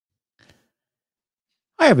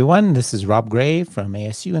Hi, everyone. This is Rob Gray from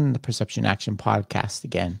ASU and the Perception Action Podcast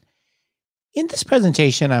again. In this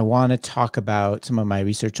presentation, I want to talk about some of my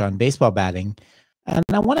research on baseball batting, and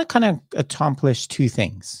I want to kind of accomplish two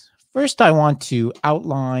things. First, I want to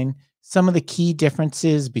outline some of the key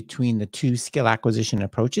differences between the two skill acquisition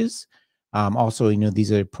approaches. Also,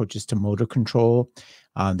 these are approaches to motor control,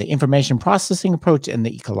 the information processing approach, and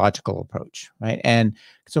the ecological approach, right? And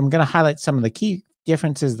so I'm going to highlight some of the key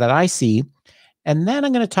differences that I see. And then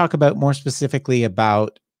I'm going to talk about more specifically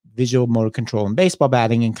about visual motor control in baseball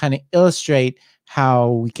batting and kind of illustrate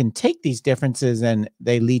how we can take these differences and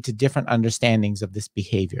they lead to different understandings of this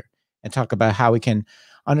behavior, and talk about how we can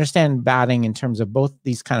understand batting in terms of both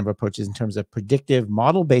these kind of approaches in terms of predictive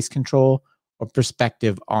model-based control or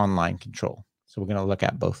prospective online control. So we're going to look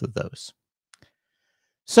at both of those.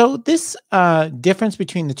 So this difference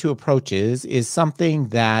between the two approaches is something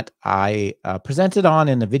that I presented on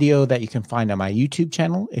in a video that you can find on my YouTube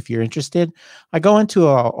channel if you're interested. I go into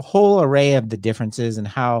a whole array of the differences and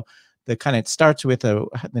how the kind of starts with the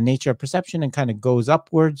nature of perception and kind of goes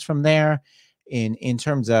upwards from there in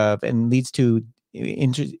terms of and leads to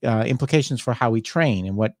implications for how we train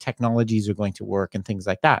and what technologies are going to work and things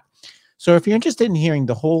like that. So if you're interested in hearing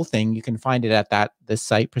the whole thing, you can find it at this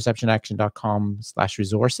site,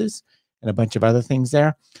 perceptionaction.com/resources, and a bunch of other things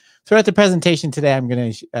there. Throughout the presentation today, I'm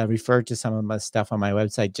going to refer to some of my stuff on my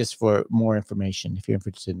website just for more information, if you're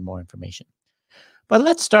interested in more information. But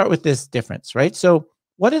let's start with this difference, right? So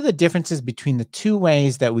what are the differences between the two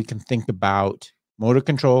ways that we can think about motor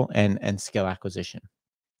control and skill acquisition?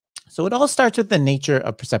 So it all starts with the nature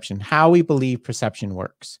of perception, how we believe perception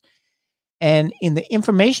works. And in the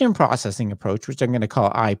information processing approach, which I'm going to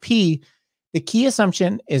call IP, the key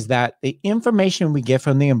assumption is that the information we get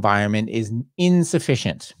from the environment is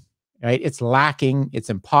insufficient, right? It's lacking, it's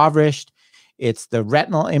impoverished, it's the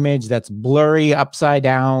retinal image that's blurry upside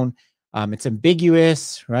down, it's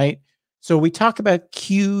ambiguous, right? So we talk about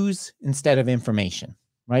cues instead of information,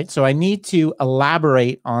 right? So I need to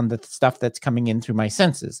elaborate on the stuff that's coming in through my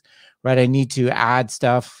senses, right? I need to add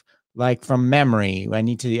stuff like from memory. I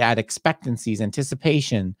need to add expectancies,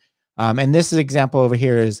 anticipation. And this example over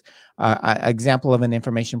here is an example of an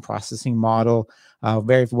information processing model,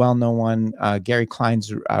 very well-known one, Gary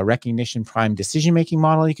Klein's recognition prime decision-making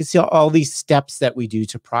model. You can see all these steps that we do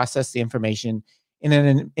to process the information in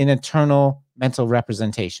an internal mental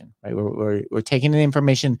representation, right? We're taking the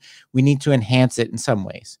information, we need to enhance it in some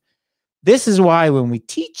ways. This is why when we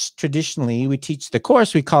teach, traditionally, we teach the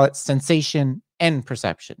course, we call it sensation and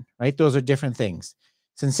perception, right? Those are different things.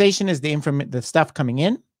 Sensation is the stuff coming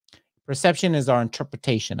in. Perception is our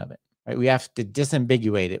interpretation of it, right? We have to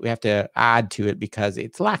disambiguate it. We have to add to it because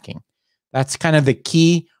it's lacking. That's kind of the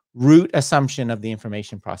key root assumption of the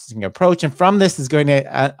information processing approach. And from this is going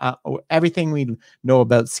to everything we know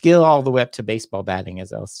about skill all the way up to baseball batting,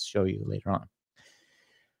 as I'll show you later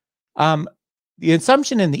on. The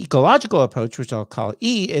assumption in the ecological approach, which I'll call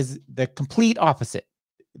E, is the complete opposite.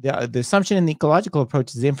 The assumption in the ecological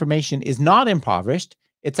approach is the information is not impoverished.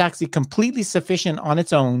 It's actually completely sufficient on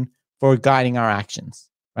its own for guiding our actions,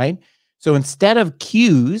 right? So instead of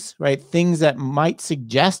cues, right, things that might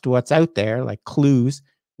suggest what's out there, like clues,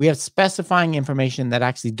 we have specifying information that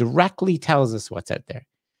actually directly tells us what's out there.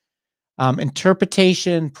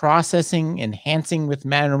 Interpretation, processing, enhancing with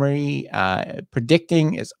memory,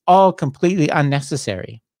 predicting is all completely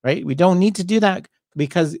unnecessary, right? We don't need to do that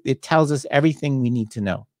because it tells us everything we need to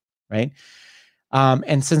know, right?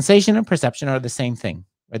 And sensation and perception are the same thing,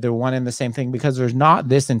 right? They're one and the same thing because there's not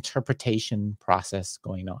this interpretation process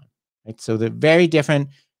going on, right? So they're very different,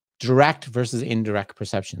 direct versus indirect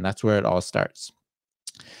perception. That's where it all starts.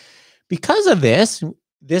 Because of this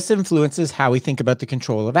influences how we think about the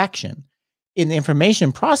control of action. In the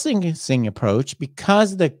information processing approach,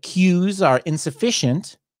 because the cues are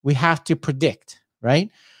insufficient, we have to predict,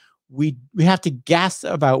 right? We have to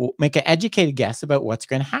make an educated guess about what's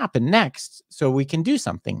going to happen next so we can do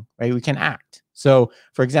something, right? We can act. So,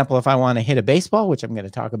 for example, if I want to hit a baseball, which I'm going to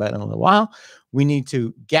talk about in a little while, we need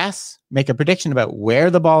to guess, make a prediction about where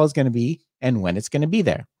the ball is going to be and when it's going to be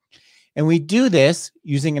there. And we do this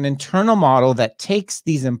using an internal model that takes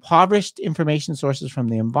these impoverished information sources from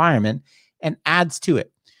the environment and adds to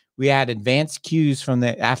it. We add advanced cues from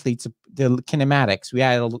the athletes, the kinematics. We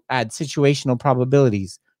add situational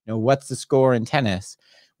probabilities. What's the score in tennis?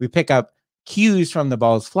 We pick up cues from the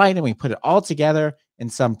ball's flight and we put it all together in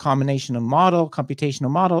some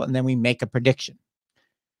computational model, and then we make a prediction.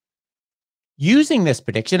 Using this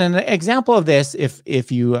prediction, and an example of this,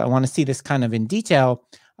 if you want to see this kind of in detail,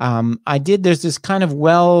 There's this kind of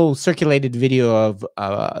well circulated video of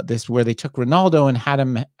this where they took Ronaldo and had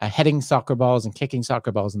him heading soccer balls and kicking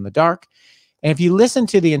soccer balls in the dark. And if you listen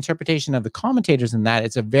to the interpretation of the commentators in that,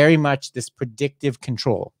 it's a very much this predictive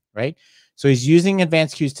control, right? So he's using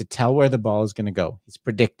advanced cues to tell where the ball is going to go. He's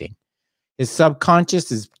predicting. His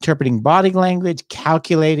subconscious is interpreting body language,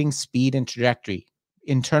 calculating speed and trajectory,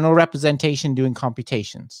 internal representation, doing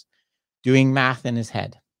computations, doing math in his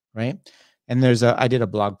head, right? And I did a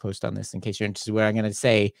blog post on this in case you're interested, where I'm going to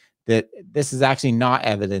say that this is actually not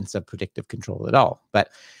evidence of predictive control at all. But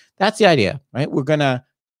that's the idea, right? We're going to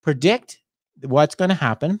predict what's going to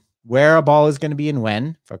happen, where a ball is going to be and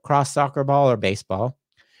when, for cross soccer ball or baseball.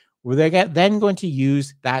 We're then going to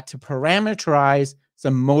use that to parameterize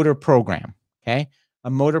some motor program, okay?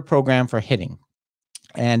 A motor program for hitting.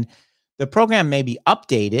 And the program may be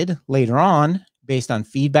updated later on based on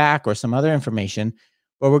feedback or some other information,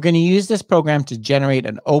 but we're going to use this program to generate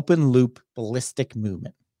an open loop ballistic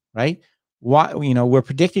movement, right? We're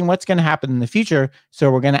predicting what's going to happen in the future,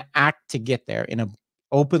 so we're going to act to get there in an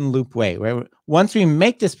open loop way, right? Once we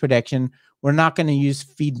make this prediction, we're not going to use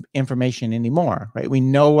feed information anymore, right? We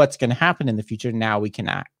know what's going to happen in the future. Now we can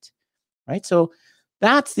act, right? So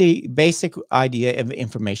that's the basic idea of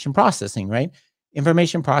information processing, right?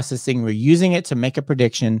 Information processing, we're using it to make a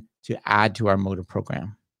prediction to add to our motor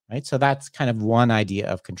program, right? So that's kind of one idea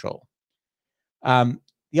of control.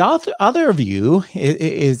 The other view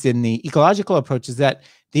is in the ecological approach, is that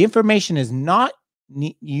the information is not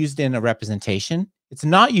used in a representation. It's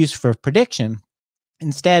not used for prediction.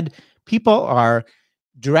 Instead, people are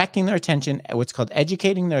directing their attention, what's called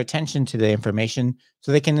educating their attention to the information,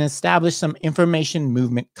 so they can establish some information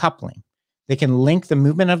movement coupling. They can link the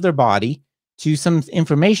movement of their body to some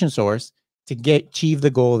information source to achieve the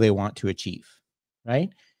goal they want to achieve, right?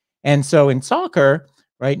 And so in soccer,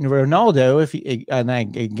 right, in Ronaldo,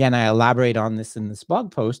 I elaborate on this in this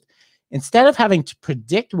blog post, instead of having to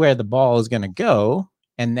predict where the ball is going to go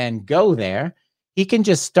and then go there, he can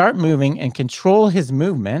just start moving and control his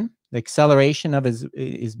movement, the acceleration of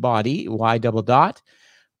his body, y double dot,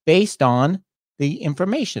 based on the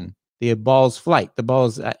information, the ball's flight, the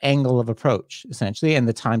ball's angle of approach, essentially, and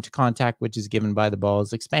the time to contact, which is given by the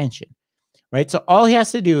ball's expansion, right? So all he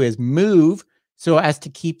has to do is move so as to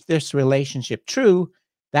keep this relationship true.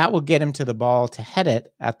 That will get him to the ball to head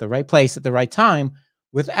it at the right place at the right time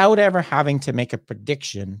without ever having to make a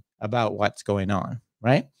prediction about what's going on,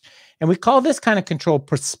 right? And we call this kind of control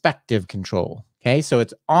prospective control, okay? So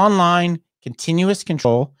it's online, continuous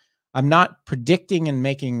control. I'm not predicting and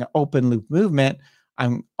making open loop movement.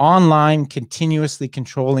 I'm online, continuously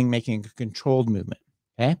controlling, making a controlled movement,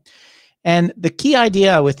 okay? And the key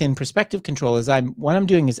idea within prospective control is what I'm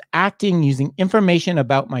doing is acting using information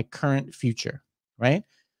about my current future, right?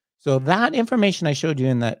 So that information I showed you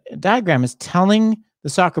in that diagram is telling the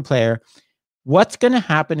soccer player what's going to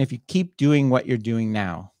happen if you keep doing what you're doing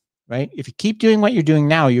now, right? If you keep doing what you're doing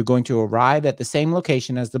now, you're going to arrive at the same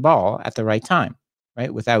location as the ball at the right time,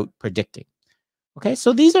 right? Without predicting. Okay,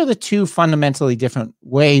 so these are the two fundamentally different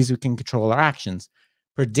ways we can control our actions.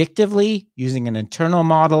 Predictively, using an internal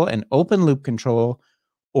model and open loop control,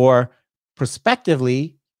 or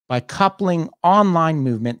prospectively, by coupling online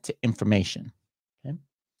movement to information. Okay?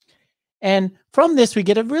 And from this, we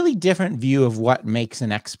get a really different view of what makes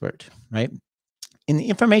an expert, right? In the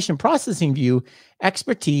information processing view,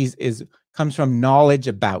 expertise comes from knowledge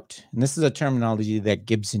about, and this is a terminology that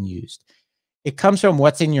Gibson used. It comes from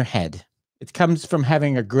what's in your head. It comes from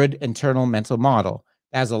having a good internal mental model.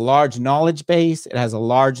 It has a large knowledge base. It has a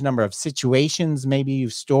large number of situations maybe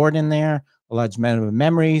you've stored in there, a large number of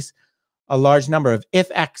memories, a large number of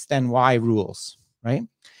if X, then Y rules, right?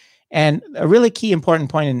 And a really key important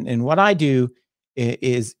point in what I do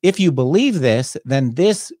is if you believe this, then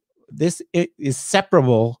this is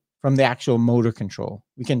separable from the actual motor control.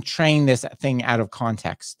 We can train this thing out of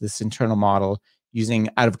context, this internal model, using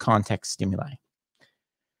out of context stimuli.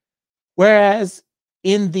 Whereas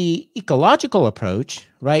in the ecological approach,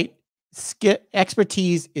 right,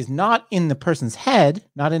 expertise is not in the person's head,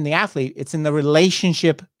 not in the athlete, it's in the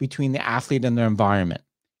relationship between the athlete and their environment.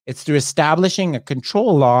 It's through establishing a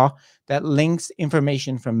control law that links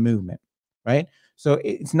information from movement, right? So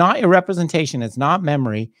it's not a representation, it's not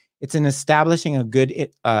memory, it's in establishing a good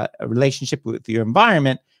a relationship with your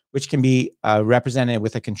environment, which can be represented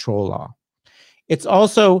with a control law. It's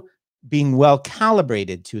also being well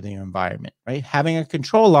calibrated to the environment, right? Having a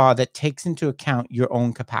control law that takes into account your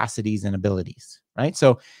own capacities and abilities, right?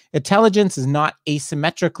 So intelligence is not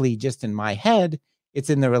asymmetrically just in my head, it's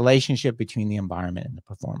in the relationship between the environment and the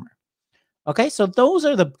performer. Okay, so those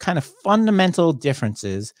are the kind of fundamental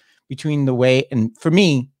differences between the way, and for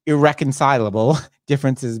me, irreconcilable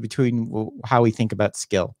differences between how we think about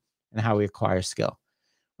skill and how we acquire skill,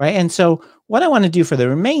 right? And so what I want to do for the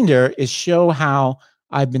remainder is show how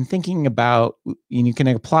I've been thinking about, and you can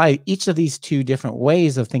apply each of these two different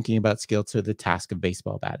ways of thinking about skill to the task of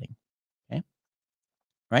baseball batting. Okay.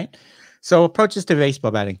 Right. So approaches to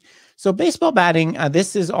baseball batting. So baseball batting,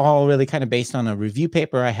 this is all really kind of based on a review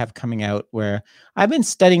paper I have coming out where I've been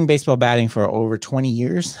studying baseball batting for over 20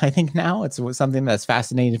 years. I think now it's something that's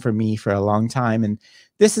fascinated for me for a long time. And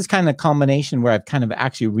this is kind of a culmination where I've kind of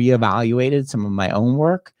actually reevaluated some of my own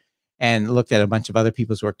work and looked at a bunch of other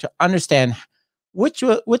people's work to understand which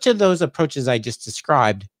of those approaches I just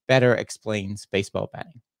described better explains baseball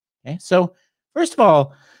batting. Okay. So first of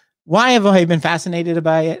all, why have I been fascinated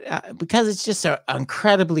by it? Because it's just an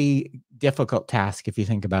incredibly difficult task if you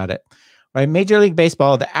think about it. Right? Major League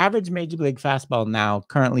Baseball, the average Major League fastball now,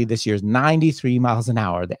 currently this year, is 93 miles an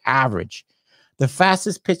hour, the average. The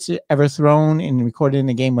fastest pitch ever thrown and recorded in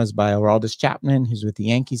a game was by Aroldis Chapman, who's with the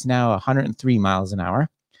Yankees now, 103 miles an hour.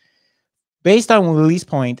 Based on release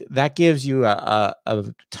point, that gives you a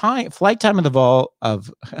flight time of the ball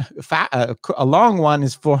of a long one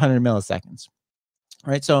is 400 milliseconds.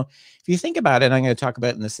 Right. So if you think about it, I'm going to talk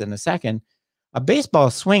about this in a second. A baseball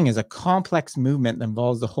swing is a complex movement that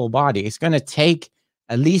involves the whole body. It's going to take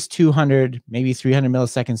at least 200, maybe 300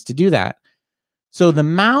 milliseconds to do that. So the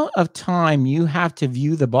amount of time you have to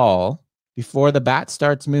view the ball before the bat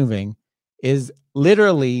starts moving is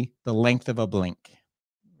literally the length of a blink,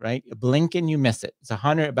 right? A blink and you miss it. It's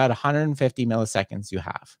about 150 milliseconds you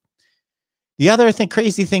have. The other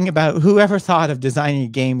crazy thing about whoever thought of designing a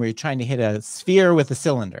game where you're trying to hit a sphere with a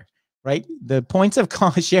cylinder, right? The points of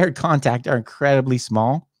shared contact are incredibly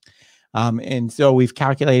small. And so we've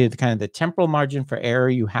calculated kind of the temporal margin for error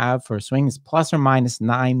you have for a swing is plus or minus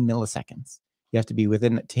 9 milliseconds. You have to be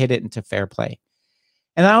within it to hit it into fair play.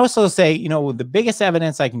 And I also say, the biggest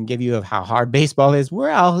evidence I can give you of how hard baseball is,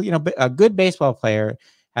 a good baseball player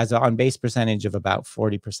has an on-base percentage of about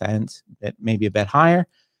 40%, that maybe a bit higher.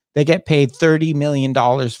 They get paid $30 million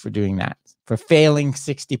for doing that, for failing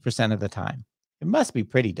 60% of the time. It must be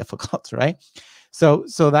pretty difficult, right? So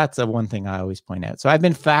that's one thing I always point out. So I've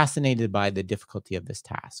been fascinated by the difficulty of this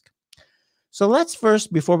task. So let's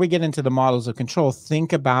first, before we get into the models of control,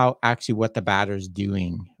 think about actually what the batter's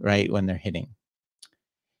doing, right, when they're hitting.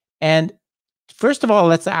 And first of all,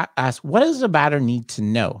 let's ask, what does the batter need to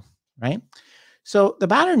know, right? So the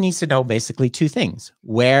batter needs to know basically two things: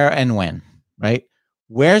 where and when, right?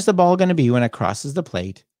 Where's the ball going to be when it crosses the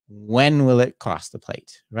plate? When will it cross the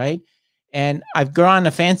plate, right? And I've drawn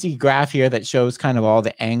a fancy graph here that shows kind of all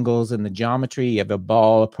the angles and the geometry. You have a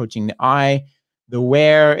ball approaching the eye. The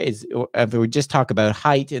where is, if we just talk about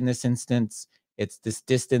height in this instance, it's this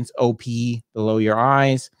distance OP below your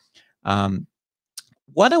eyes.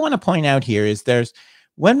 What I want to point out here is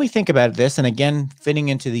when we think about this, and again, fitting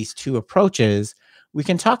into these two approaches, we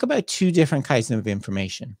can talk about two different kinds of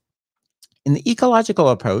information. In the ecological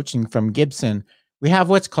approach, and from Gibson, we have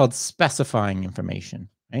what's called specifying information,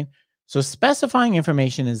 right? So specifying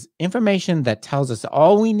information is information that tells us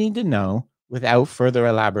all we need to know without further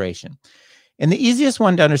elaboration. And the easiest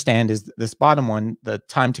one to understand is this bottom one, the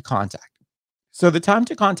time to contact. So the time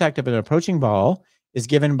to contact of an approaching ball is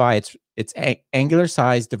given by its angular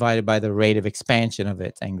size divided by the rate of expansion of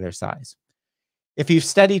its angular size. If you've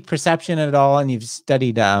studied perception at all and you've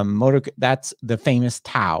studied motor, that's the famous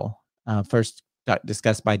tau, first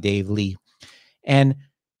discussed by Dave Lee. And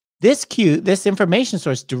this information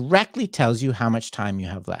source directly tells you how much time you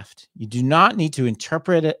have left. You do not need to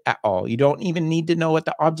interpret it at all. You don't even need to know what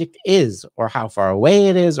the object is or how far away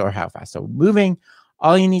it is or how fast it's moving.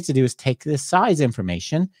 All you need to do is take this size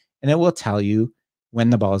information and it will tell you when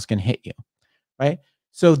the ball is going to hit you, right?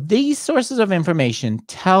 So these sources of information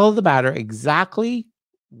tell the batter exactly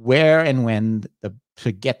where and when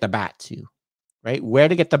to get the bat to, right? Where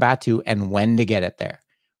to get the bat to and when to get it there,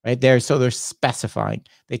 right? So they're specifying.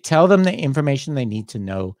 They tell them the information they need to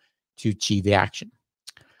know to achieve the action.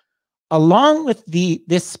 Along with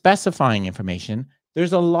this specifying information,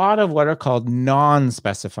 there's a lot of what are called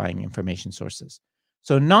non-specifying information sources.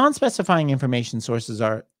 So non-specifying information sources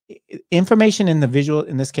are information in the visual.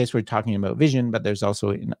 In this case, we're talking about vision, but there's also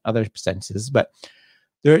in other senses. But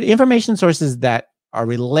there are information sources that are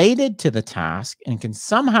related to the task and can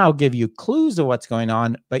somehow give you clues of what's going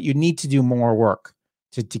on, but you need to do more work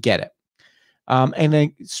to get it. And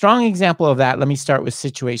a strong example of that, let me start with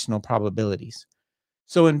situational probabilities.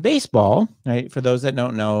 So in baseball, right, for those that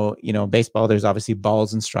don't know, baseball, there's obviously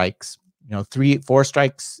balls and strikes. 3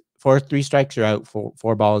 strikes, you're out.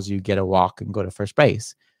 4 balls, you get a walk and go to first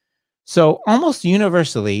base. So almost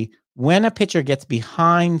universally, when a pitcher gets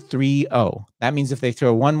behind 3-0, that means if they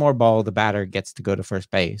throw one more ball, the batter gets to go to first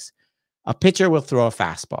base. A pitcher will throw a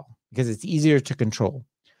fastball because it's easier to control.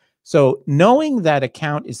 So knowing that a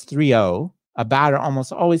count is 3-0, a batter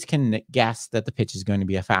almost always can guess that the pitch is going to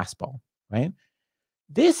be a fastball, right?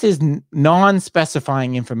 This is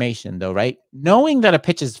non-specifying information, though, right? Knowing that a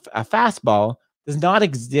pitch is a fastball does not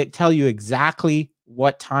tell you exactly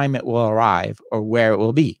what time it will arrive or where it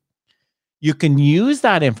will be. You can use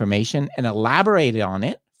that information and elaborate on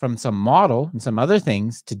it from some model and some other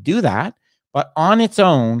things to do that, but on its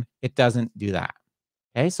own, it doesn't do that.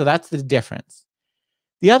 Okay, so that's the difference.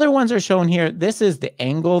 The other ones are shown here. This is the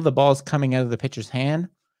angle the ball's coming out of the pitcher's hand.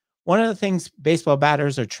 One of the things baseball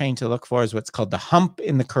batters are trained to look for is what's called the hump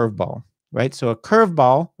in the curveball, right? So a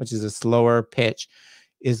curveball, which is a slower pitch,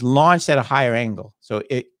 is launched at a higher angle. So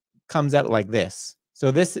it comes out like this. So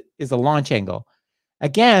this is a launch angle.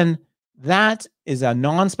 Again, that is a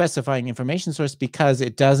non-specifying information source because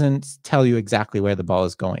it doesn't tell you exactly where the ball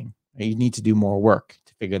is going. You need to do more work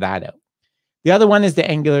to figure that out. The other one is the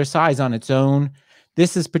angular size on its own.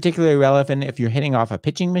 This is particularly relevant if you're hitting off a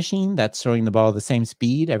pitching machine that's throwing the ball at the same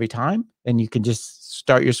speed every time. Then you can just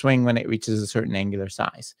start your swing when it reaches a certain angular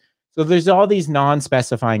size. So there's all these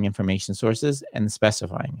non-specifying information sources and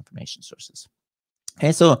specifying information sources.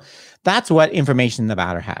 Okay, so that's what information the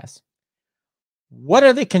batter has. What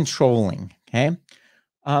are they controlling? Okay,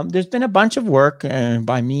 there's been a bunch of work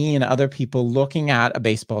by me and other people looking at a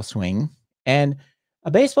baseball swing. And a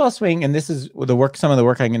baseball swing, and this is the work, some of the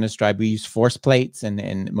work I'm going to describe, we use force plates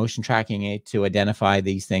and motion tracking aid to identify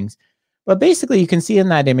these things. But basically, you can see in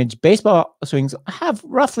that image, baseball swings have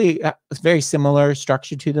roughly a very similar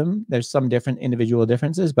structure to them. There's some different individual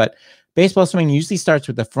differences, but baseball swing usually starts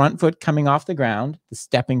with the front foot coming off the ground, the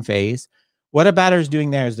stepping phase. What a batter is doing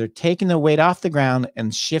there is they're taking the weight off the ground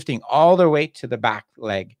and shifting all their weight to the back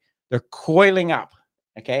leg. They're coiling up.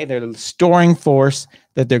 Okay, they're storing force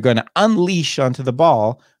that they're going to unleash onto the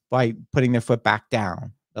ball by putting their foot back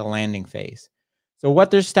down, the landing phase. So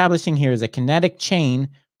what they're establishing here is a kinetic chain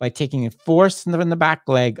by taking a force from the back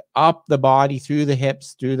leg up the body, through the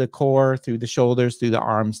hips, through the core, through the shoulders, through the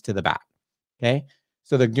arms to the bat. Okay,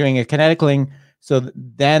 so they're doing a kinetic link. So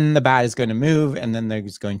then the bat is going to move, and then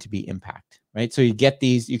there's going to be impact, right? So you get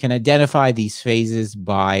these, you can identify these phases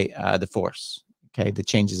by the force. Okay, the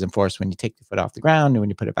changes in force when you take the foot off the ground and when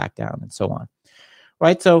you put it back down and so on,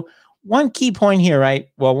 right? So one key point here, right?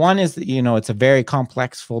 Well, one is that, it's a very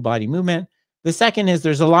complex full body movement. The second is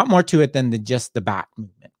there's a lot more to it than just the bat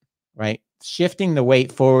movement, right? Shifting the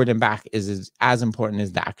weight forward and back is as important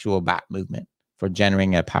as the actual bat movement for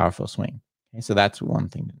generating a powerful swing. Okay, so that's one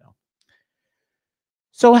thing to know.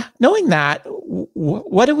 So knowing that,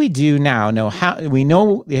 what do we do now? How we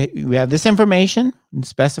know we have this information,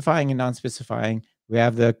 specifying and non-specifying. We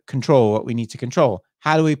have the control, what we need to control.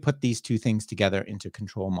 How do we put these two things together into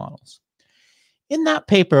control models? In that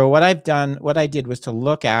paper, what I did was to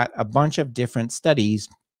look at a bunch of different studies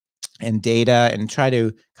and data and try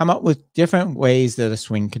to come up with different ways that a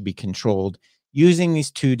swing could be controlled using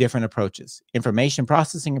these two different approaches: information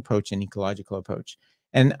processing approach and ecological approach.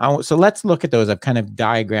 And so let's look at those. I've kind of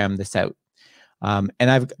diagrammed this out. And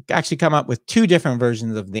I've actually come up with two different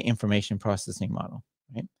versions of the information processing model,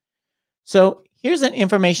 right? So here's an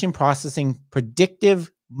information processing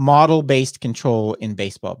predictive model-based control in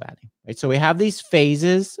baseball batting, right? So we have these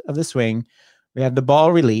phases of the swing. We have the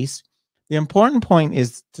ball release. The important point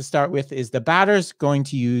is to start with is the batter's going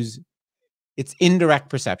to use its indirect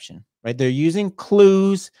perception, right? They're using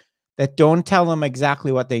clues that don't tell them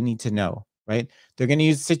exactly what they need to know, right? They're going to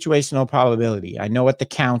use situational probability. I know what the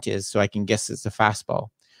count is, so I can guess it's a fastball.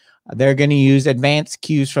 They're going to use advanced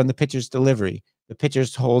cues from the pitcher's delivery. The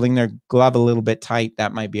pitcher's holding their glove a little bit tight.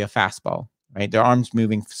 That might be a fastball, right? Their arm's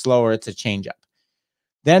moving slower. It's a changeup.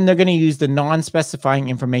 Then they're going to use the non-specifying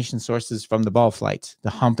information sources from the ball flight,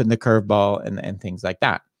 the hump and the curveball and things like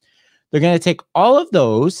that. They're going to take all of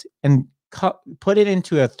those and put it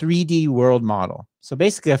into a 3D world model. So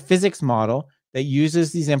basically a physics model that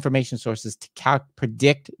uses these information sources to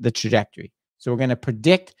predict the trajectory. So we're going to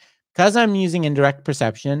predict, because I'm using indirect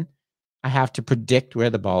perception, I have to predict where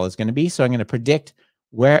the ball is going to be. So I'm going to predict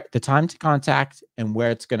where the time to contact and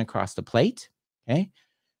where it's going to cross the plate. Okay.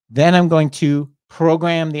 Then I'm going to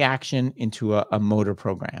program the action into a motor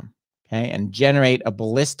program. Okay. And generate a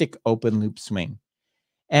ballistic open loop swing.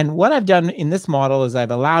 And what I've done in this model is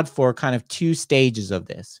I've allowed for kind of two stages of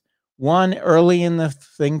this. One early in the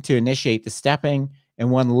thing to initiate the stepping, and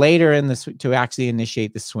one later in this to actually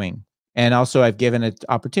initiate the swing. And also I've given an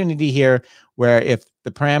opportunity here where if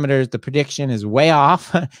the parameters, the prediction is way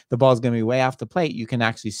off, the ball is going to be way off the plate, you can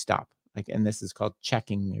actually stop and this is called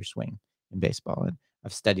checking your swing in baseball. And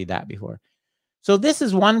I've studied that before. So this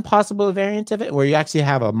is one possible variant of it, where you actually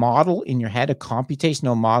have a model in your head, a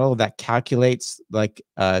computational model that calculates like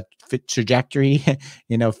trajectory,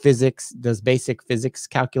 physics, does basic physics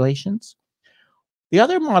calculations. The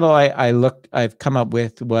other model I've come up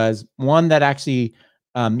with was one that actually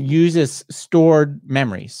uses stored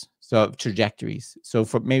memories, so trajectories. So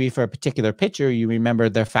for a particular pitcher, you remember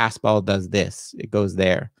their fastball does this, it goes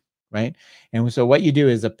there, right? And so what you do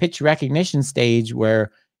is a pitch recognition stage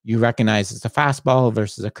where you recognize it's a fastball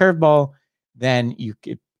versus a curveball. Then you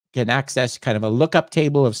can access kind of a lookup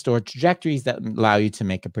table of stored trajectories that allow you to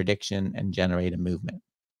make a prediction and generate a movement,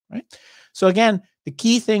 right? So again, the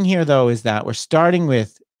key thing here, though, is that we're starting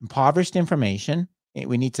with impoverished information.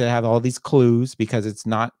 We need to have all these clues because it's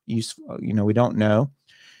not useful. We don't know.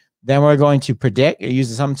 Then we're going to predict,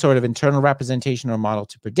 use some sort of internal representation or model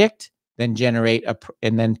to predict, then generate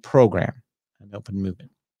and then program an open movement.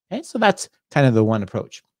 Okay, so that's kind of the one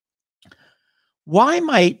approach. Why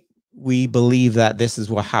might we believe that this is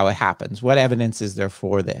how it happens? What evidence is there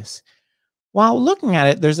for this? While looking at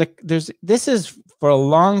it, this is for a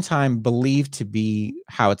long time believed to be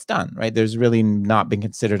how it's done, right? There's really not been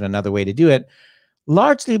considered another way to do it,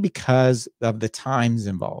 largely because of the times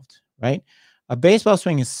involved, right? A baseball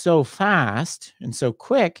swing is so fast and so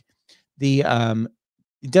quick,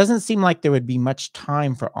 it doesn't seem like there would be much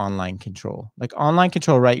time for online control. Like online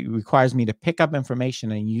control, right, requires me to pick up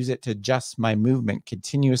information and use it to adjust my movement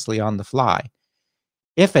continuously on the fly.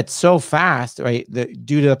 If it's so fast, right,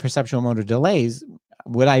 due to the perceptual motor delays,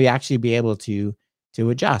 would I actually be able to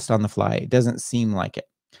adjust on the fly? It doesn't seem like it.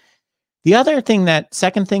 The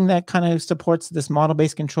second thing that kind of supports this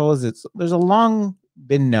model-based control is there's a long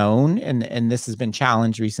been known, and this has been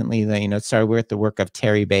challenged recently, that, it started with the work of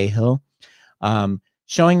Terry Bayhill,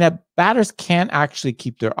 showing that batters can't actually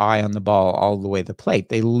keep their eye on the ball all the way to the plate.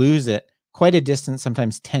 They lose it quite a distance,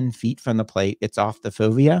 sometimes 10 feet from the plate. It's off the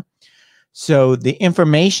fovea. So the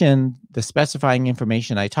information, the specifying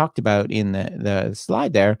information I talked about in the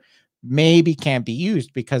slide there, maybe can't be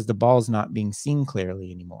used because the ball's not being seen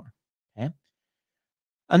clearly anymore. Okay.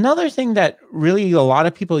 Another thing that really a lot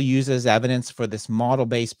of people use as evidence for this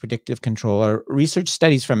model-based predictive control are research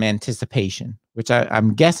studies from anticipation, which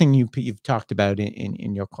I'm guessing you've talked about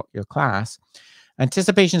in your class.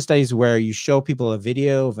 Anticipation studies where you show people a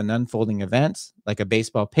video of an unfolding event, like a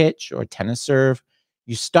baseball pitch or tennis serve.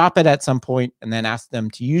 You stop it at some point and then ask them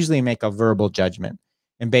to usually make a verbal judgment.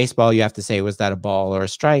 In baseball, you have to say, was that a ball or a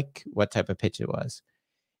strike? What type of pitch it was?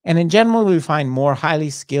 And in general, we find more highly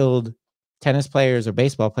skilled tennis players or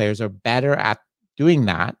baseball players are better at doing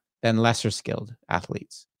that than lesser skilled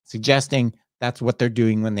athletes, suggesting that's what they're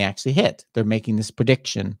doing when they actually hit. They're making this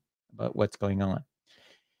prediction about what's going on.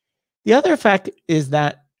 The other effect is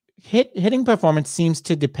that hitting performance seems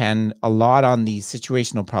to depend a lot on the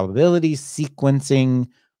situational probabilities, sequencing.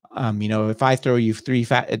 If I throw you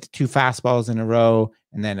two fastballs in a row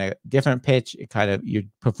and then a different pitch,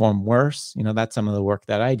 you'd perform worse. That's some of the work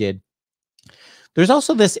that I did. There's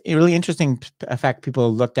also this really interesting effect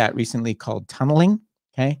people looked at recently called tunneling.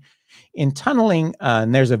 Okay. In tunneling,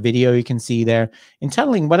 and there's a video you can see there. In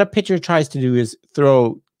tunneling, what a pitcher tries to do is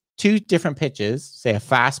throw two different pitches, say a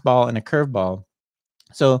fastball and a curveball,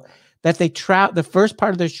 so that the first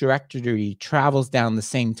part of their trajectory travels down the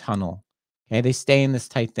same tunnel. Okay, they stay in this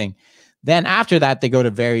tight thing. Then after that, they go to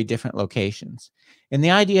very different locations. And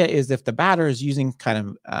the idea is if the batter is using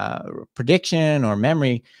kind of prediction or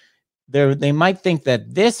memory, they might think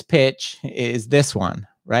that this pitch is this one,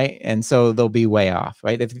 right? And so they'll be way off,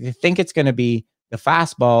 right? If you think it's going to be the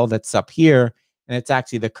fastball that's up here and it's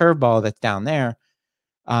actually the curveball that's down there,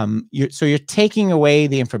 you're taking away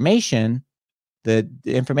the information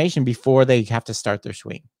before they have to start their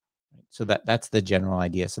swing. So that's the general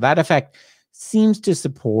idea. So that effect seems to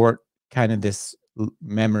support kind of this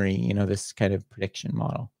memory, this kind of prediction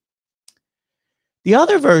model. The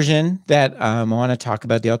other version that I want to talk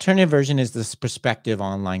about, the alternative version, is this prospective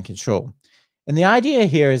online control. And the idea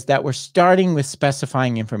here is that we're starting with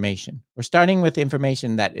specifying information. We're starting with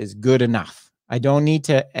information that is good enough. I don't need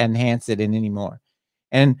to enhance it in anymore.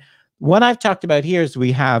 And what I've talked about here is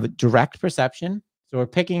we have direct perception. So we're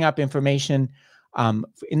picking up information.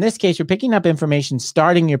 In this case, you're picking up information.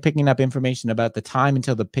 You're picking up information about the time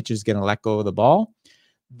until the pitcher's going to let go of the ball.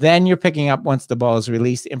 Then you're picking up, once the ball is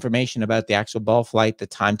released, information about the actual ball flight, the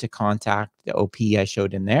time to contact, the OP I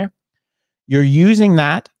showed in there. You're using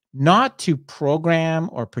that not to program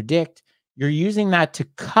or predict. You're using that to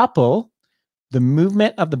couple the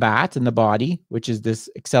movement of the bat and the body, which is this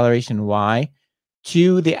acceleration Y,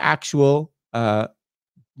 to the actual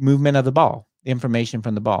movement of the ball. the information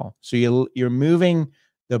from the ball. So you're moving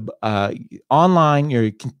the online,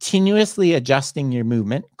 you're continuously adjusting your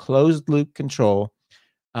movement, closed loop control,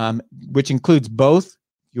 which includes both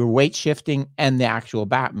your weight shifting and the actual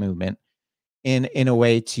bat movement in a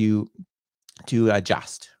way to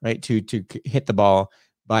adjust, right? To hit the ball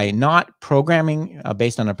by not programming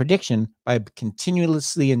based on a prediction, by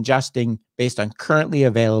continuously adjusting based on currently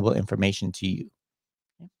available information to you.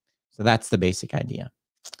 So that's the basic idea.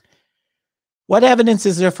 What evidence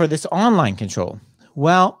is there for this online control?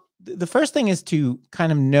 Well, the first thing is to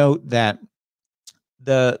kind of note that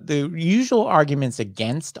the usual arguments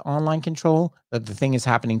against online control, that the thing is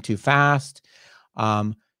happening too fast,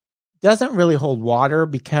 doesn't really hold water,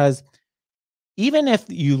 because even if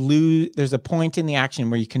you lose, there's a point in the action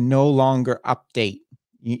where you can no longer update.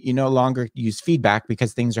 You no longer use feedback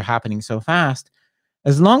because things are happening so fast.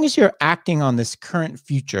 As long as you're acting on this current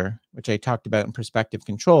future, which I talked about in perspective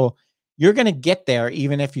control, you're going to get there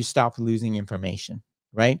even if you stop losing information,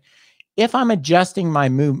 right? If I'm adjusting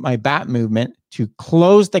my bat movement to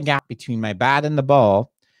close the gap between my bat and the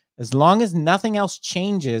ball, as long as nothing else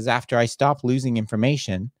changes after I stop losing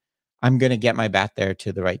information, I'm going to get my bat there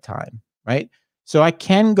to the right time, right? So I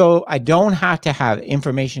don't have to have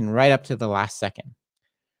information right up to the last second.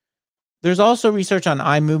 There's also research on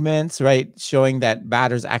eye movements, right, showing that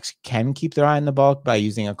batters actually can keep their eye on the ball by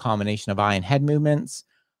using a combination of eye and head movements.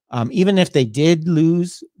 Even if they did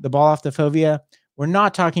lose the ball off the fovea, we're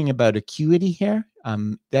not talking about acuity here.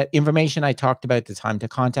 That information I talked about, the time to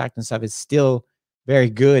contact and stuff, is still very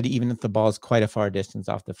good, even if the ball is quite a far distance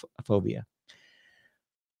off the fovea.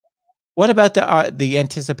 What about the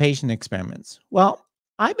anticipation experiments? Well,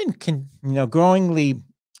 I've been growingly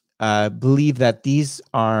believe that these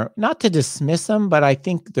are, not to dismiss them, but I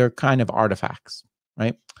think they're kind of artifacts,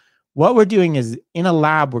 right? What we're doing is, in a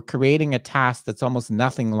lab, we're creating a task that's almost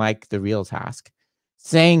nothing like the real task.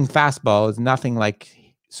 Saying fastball is nothing like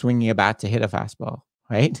swinging a bat to hit a fastball,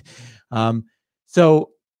 right?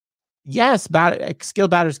 So yes,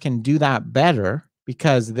 skilled batters can do that better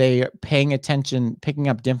because they are paying attention, picking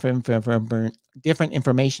up different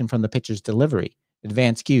information from the pitcher's delivery,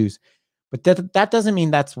 advanced cues. But that doesn't mean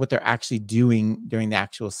that's what they're actually doing during the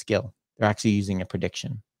actual skill. They're actually using a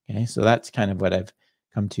prediction. Okay, so that's kind of what I've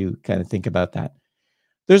come to kind of think about that.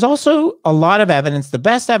 There's also a lot of evidence. The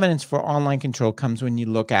best evidence for online control comes when you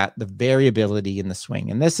look at the variability in the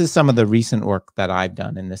swing. And this is some of the recent work that I've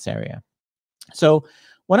done in this area. So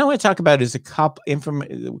what I want to talk about is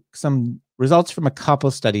some results from a couple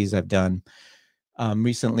of studies I've done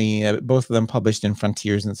recently, both of them published in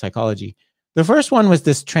Frontiers in Psychology. The first one was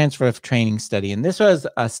this transfer of training study. And this was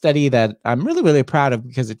a study that I'm really, really proud of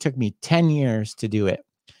because it took me 10 years to do it.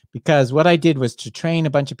 Because what I did was to train a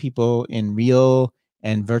bunch of people in real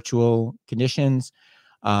and virtual conditions,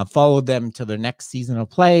 followed them to their next season of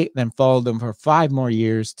play, then followed them for 5 more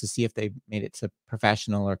years to see if they made it to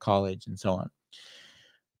professional or college and so on.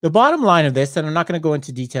 The bottom line of this, and I'm not going to go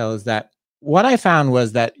into detail, is that what I found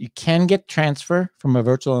was that you can get transfer from a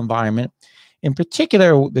virtual environment. In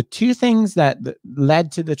particular, the two things that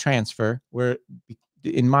led to the transfer were,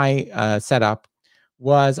 in my setup,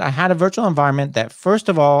 was I had a virtual environment that, first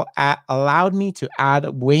of all, allowed me to add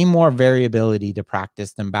way more variability to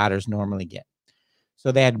practice than batters normally get.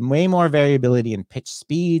 So they had way more variability in pitch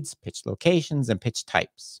speeds, pitch locations, and pitch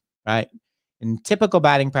types, right? In typical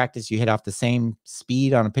batting practice, you hit off the same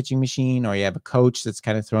speed on a pitching machine, or you have a coach that's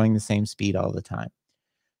kind of throwing the same speed all the time.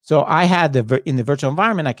 So I had in the virtual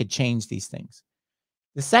environment, I could change these things.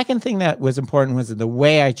 The second thing that was important was the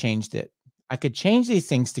way I changed it. I could change these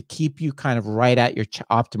things to keep you kind of right at your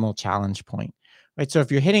optimal challenge point, right? So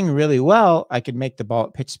if you're hitting really well, I could make the ball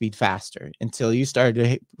at pitch speed faster until you started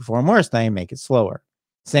to perform worse, then I make it slower.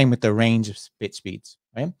 Same with the range of pitch speeds,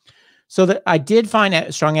 right? So that I did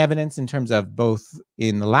find strong evidence in terms of both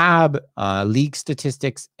in the lab, league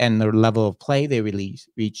statistics, and the level of play they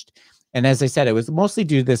reached. And as I said, it was mostly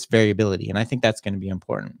due to this variability, and I think that's going to be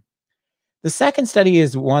important. The second study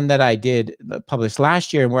is one that I did published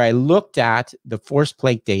last year, where I looked at the force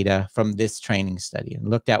plate data from this training study and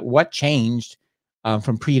looked at what changed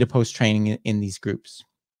from pre to post training in these groups.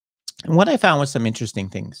 And what I found was some interesting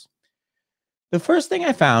things. The first thing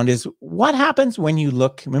I found is what happens when you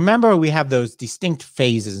look. Remember, we have those distinct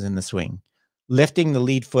phases in the swing: lifting the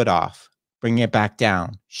lead foot off, bringing it back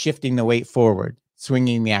down, shifting the weight forward,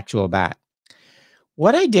 swinging the actual bat.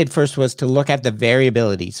 What I did first was to look at the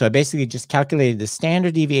variability. So I basically just calculated the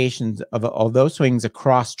standard deviations of those swings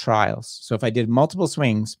across trials. So if I did multiple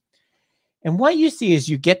swings, and what you see is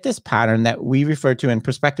you get this pattern that we refer to in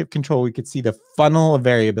perspective control. We could see the funnel of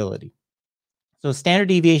variability. So standard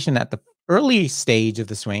deviation at the early stage of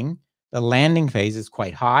the swing, The landing phase is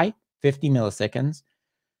quite high, 50 milliseconds.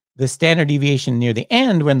 The standard deviation near the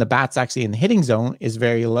end, when the bat's actually in the hitting zone, is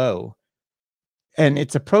very low. And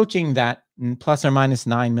it's approaching that plus or minus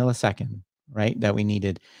 9 millisecond, right, that we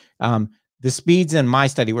needed. The speeds in my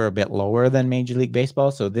study were a bit lower than Major League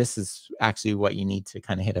Baseball, so this is actually what you need to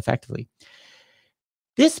kind of hit effectively.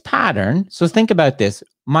 This pattern, so think about this,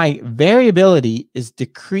 my variability is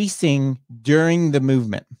decreasing during the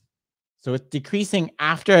movement. So it's decreasing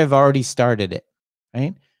after I've already started it,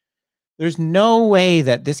 right? There's no way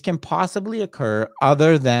that this can possibly occur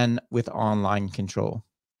other than with online control,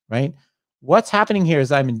 right? What's happening here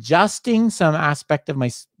is I'm adjusting some aspect of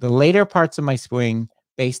the later parts of my swing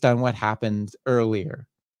based on what happened earlier,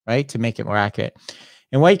 right? To make it more accurate.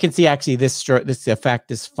 And what you can see, actually, this effect,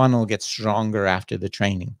 this funnel gets stronger after the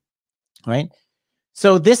training, right?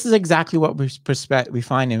 So this is exactly what we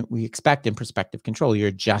find and we expect in perspective control. You're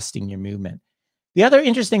adjusting your movement. The other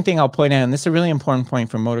interesting thing I'll point out, and this is a really important point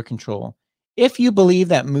for motor control, if you believe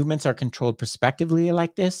that movements are controlled prospectively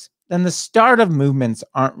like this, then the start of movements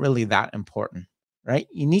aren't really that important, right?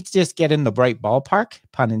 You need to just get in the right ballpark,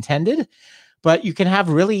 pun intended, but you can have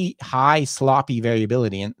really high sloppy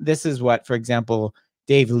variability. And this is what, for example,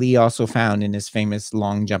 Dave Lee also found in his famous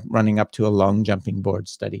long jump, running up to a long jumping board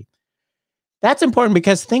study. That's important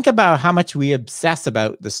because think about how much we obsess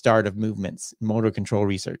about the start of movements in motor control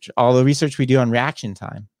research, all the research we do on reaction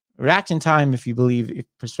time. Reaction time, if you believe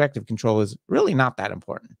perspective control, is really not that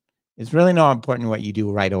important. It's really not important what you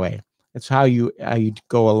do right away. It's how you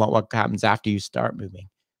go along, what happens after you start moving.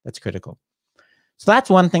 That's critical. So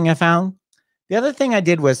that's one thing I found. The other thing I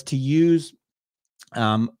did was to use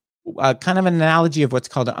kind of an analogy of what's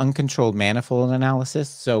called an uncontrolled manifold analysis.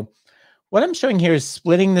 So what I'm showing here is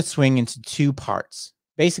splitting the swing into two parts,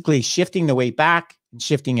 basically shifting the weight back and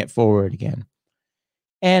shifting it forward again.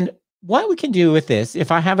 And what we can do with this, if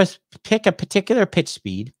I have pick a particular pitch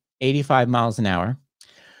speed, 85 miles an hour,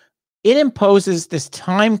 it imposes this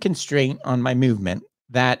time constraint on my movement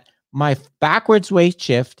that my backwards weight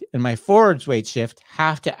shift and my forwards weight shift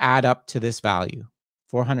have to add up to this value,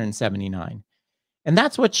 479. And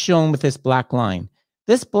that's what's shown with this black line.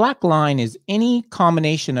 This black line is any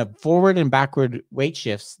combination of forward and backward weight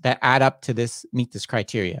shifts that add up to this, meet this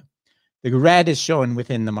criteria. The red is shown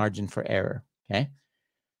within the margin for error, okay?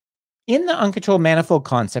 In the uncontrolled manifold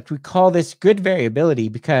concept, we call this good variability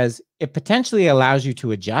because it potentially allows you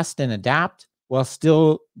to adjust and adapt while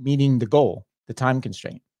still meeting the goal, the time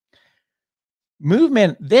constraint.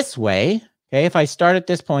 Movement this way, okay, if I start at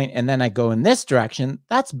this point and then I go in this direction,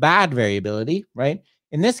 that's bad variability, right?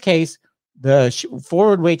 In this case, the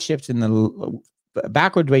forward weight shift and the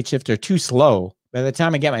backward weight shift are too slow. By the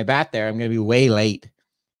time I get my bat there, I'm going to be way late.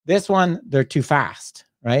 This one, they're too fast,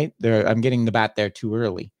 right? I'm getting the bat there too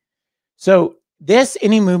early. So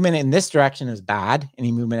any movement in this direction is bad.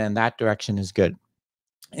 Any movement in that direction is good.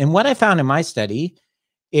 And what I found in my study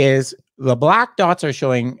is the black dots are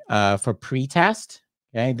showing for pre-test.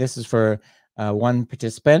 Okay, this is for one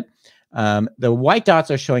participant. The white dots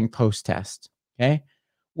are showing post-test. Okay.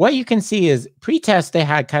 What you can see is pre-test, they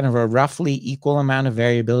had kind of a roughly equal amount of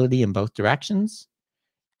variability in both directions.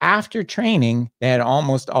 After training, they had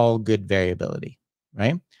almost all good variability,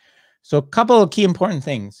 right? So a couple of key important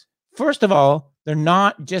things. First of all, they're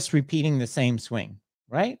not just repeating the same swing,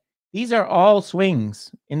 right? These are all swings,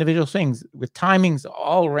 individual swings with timings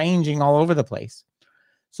all ranging all over the place.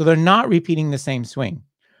 So they're not repeating the same swing.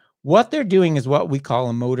 What they're doing is what we call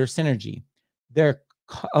a motor synergy. They're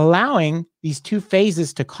allowing these two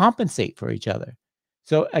phases to compensate for each other.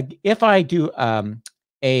 So if I do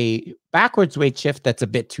a backwards weight shift that's a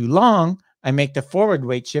bit too long, I make the forward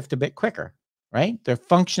weight shift a bit quicker, right? They're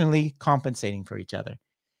functionally compensating for each other.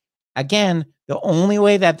 Again, the only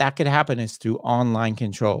way that could happen is through online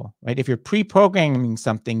control, right? If you're pre-programming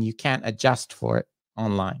something, you can't adjust for it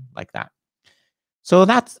online like that. So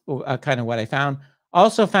that's kind of what I found.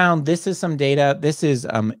 Also found, this is some data. This is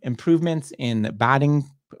improvements in batting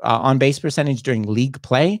on base percentage during league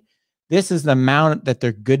play. This is the amount that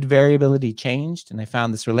their good variability changed. And I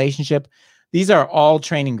found this relationship. These are all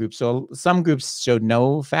training groups. So some groups showed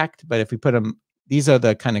no effect, but if we put them, these are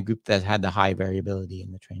the kind of group that had the high variability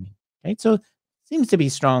in the training. Okay, so seems to be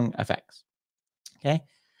strong effects. Okay,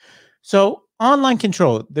 so online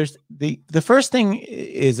control. There's the first thing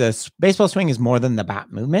is a baseball swing is more than the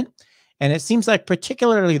bat movement. And it seems like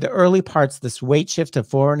particularly the early parts, this weight shift to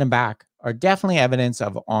forward and back, are definitely evidence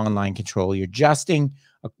of online control. You're adjusting,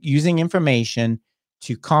 using information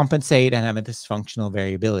to compensate and have a dysfunctional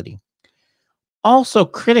variability. Also,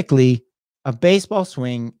 critically, A baseball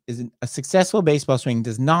swing is a successful baseball swing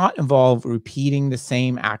does not involve repeating the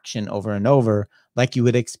same action over and over like you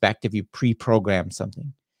would expect if you pre-program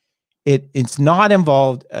something. It's not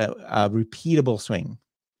involved a repeatable swing,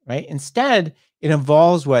 right? Instead, it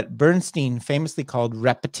involves what Bernstein famously called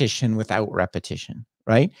repetition without repetition,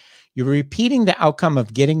 right? You're repeating the outcome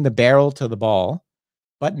of getting the barrel to the ball,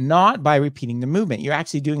 but not by repeating the movement. You're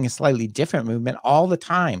actually doing a slightly different movement all the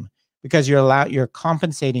time because you're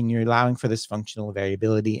compensating, you're allowing for this functional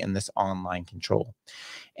variability and this online control.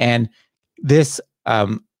 And this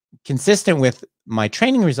consistent with my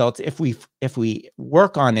training results, if we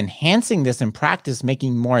work on enhancing this in practice,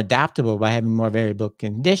 making more adaptable by having more variable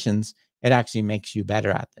conditions, it actually makes you better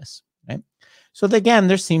at this, right? So again,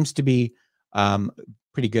 there seems to be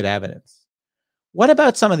pretty good evidence. What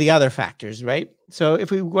about some of the other factors, right? So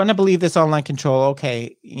if we want to believe this online control,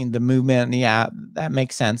 okay, in the movement, yeah, that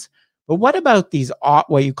makes sense. But what about these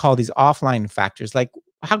what you call these offline factors? Like,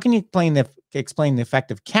 how can you explain the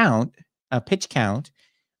effective count, pitch count,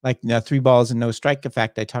 like the 3 balls and no strike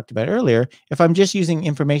effect I talked about earlier, if I'm just using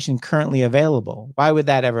information currently available? Why would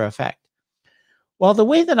that ever affect? Well, the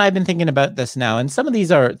way that I've been thinking about this now, and some of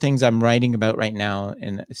these are things I'm writing about right now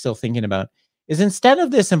and still thinking about, is instead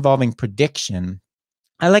of this involving prediction,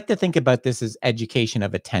 I like to think about this as education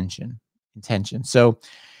of intention. So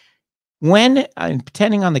when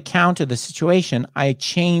depending on the count of the situation, I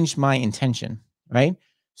change my intention, right?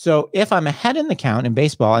 So if I'm ahead in the count in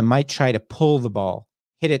baseball, I might try to pull the ball,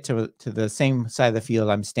 hit it to the same side of the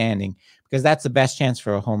field I'm standing, because that's the best chance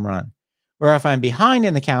for a home run. Or if I'm behind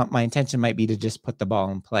in the count, my intention might be to just put the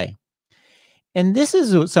ball in play. And this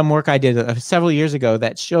is some work I did several years ago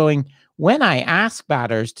that's showing when I ask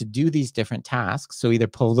batters to do these different tasks, so either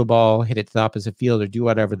pull the ball, hit it to the opposite field, or do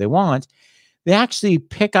whatever they want, they actually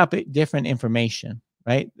pick up different information,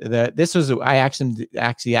 right? I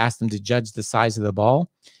actually asked them to judge the size of the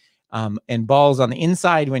ball, and balls on the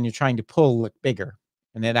inside when you're trying to pull look bigger,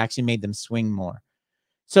 and it actually made them swing more.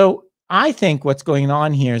 So I think what's going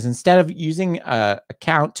on here is instead of using a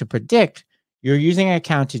count to predict, you're using a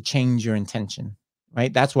count to change your intention,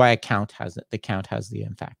 right? That's why the count has the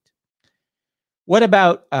effect. What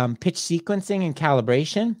about pitch sequencing and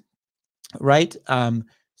calibration, right?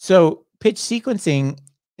 So pitch sequencing,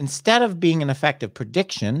 instead of being an effective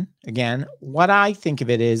prediction, again, what I think of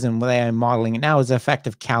it is, and the way I'm modeling it now, is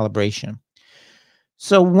effective calibration.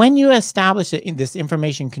 So when you establish this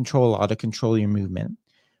information control law to control your movement,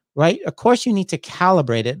 right? Of course, you need to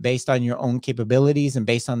calibrate it based on your own capabilities and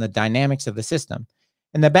based on the dynamics of the system.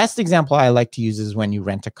 And the best example I like to use is when you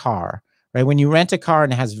rent a car, right? When you rent a car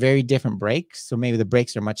and it has very different brakes, so maybe the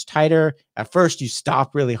brakes are much tighter. At first, you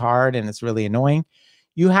stop really hard and it's really annoying.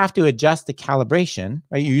 You have to adjust the calibration,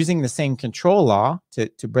 right? You're using the same control law to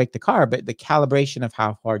brake the car, but the calibration of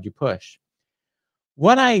how hard you push.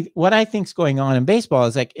 What I think is going on in baseball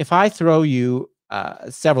is like if I throw you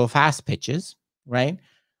several fast pitches, right?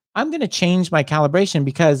 I'm going to change my calibration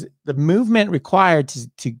because the movement required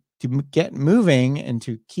to get moving and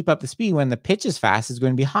to keep up the speed when the pitch is fast is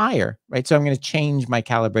going to be higher, right? So I'm going to change my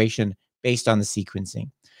calibration based on the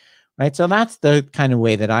sequencing, right? So that's the kind of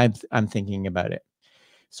way that I'm thinking about it.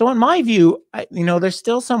 So in my view, there's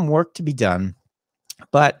still some work to be done,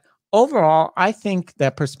 but overall, I think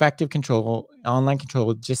that perspective control, online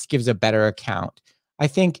control, just gives a better account. I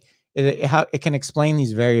think it can explain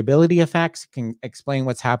these variability effects, can explain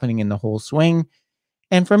what's happening in the whole swing.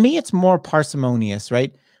 And for me, it's more parsimonious,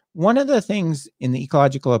 right? One of the things in the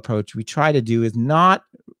ecological approach we try to do is not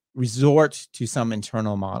resort to some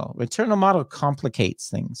internal model. Internal model complicates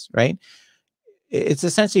things, right? It's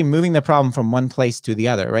essentially moving the problem from one place to the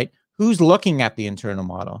other, right? Who's looking at the internal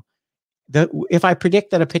model? If I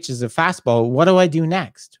predict that a pitch is a fastball, what do I do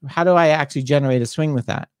next? How do I actually generate a swing with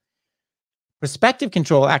that? Perspective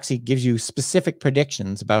control actually gives you specific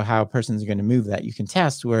predictions about how a person's going to move that you can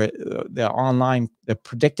test, where the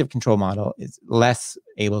predictive control model is less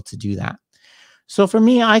able to do that. So for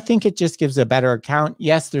me, I think it just gives a better account.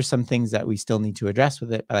 Yes, there's some things that we still need to address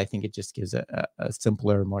with it, but I think it just gives a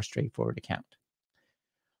simpler, more straightforward account.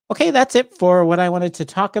 Okay, that's it for what I wanted to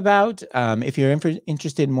talk about. If you're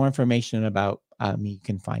interested in more information about me, you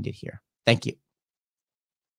can find it here. Thank you.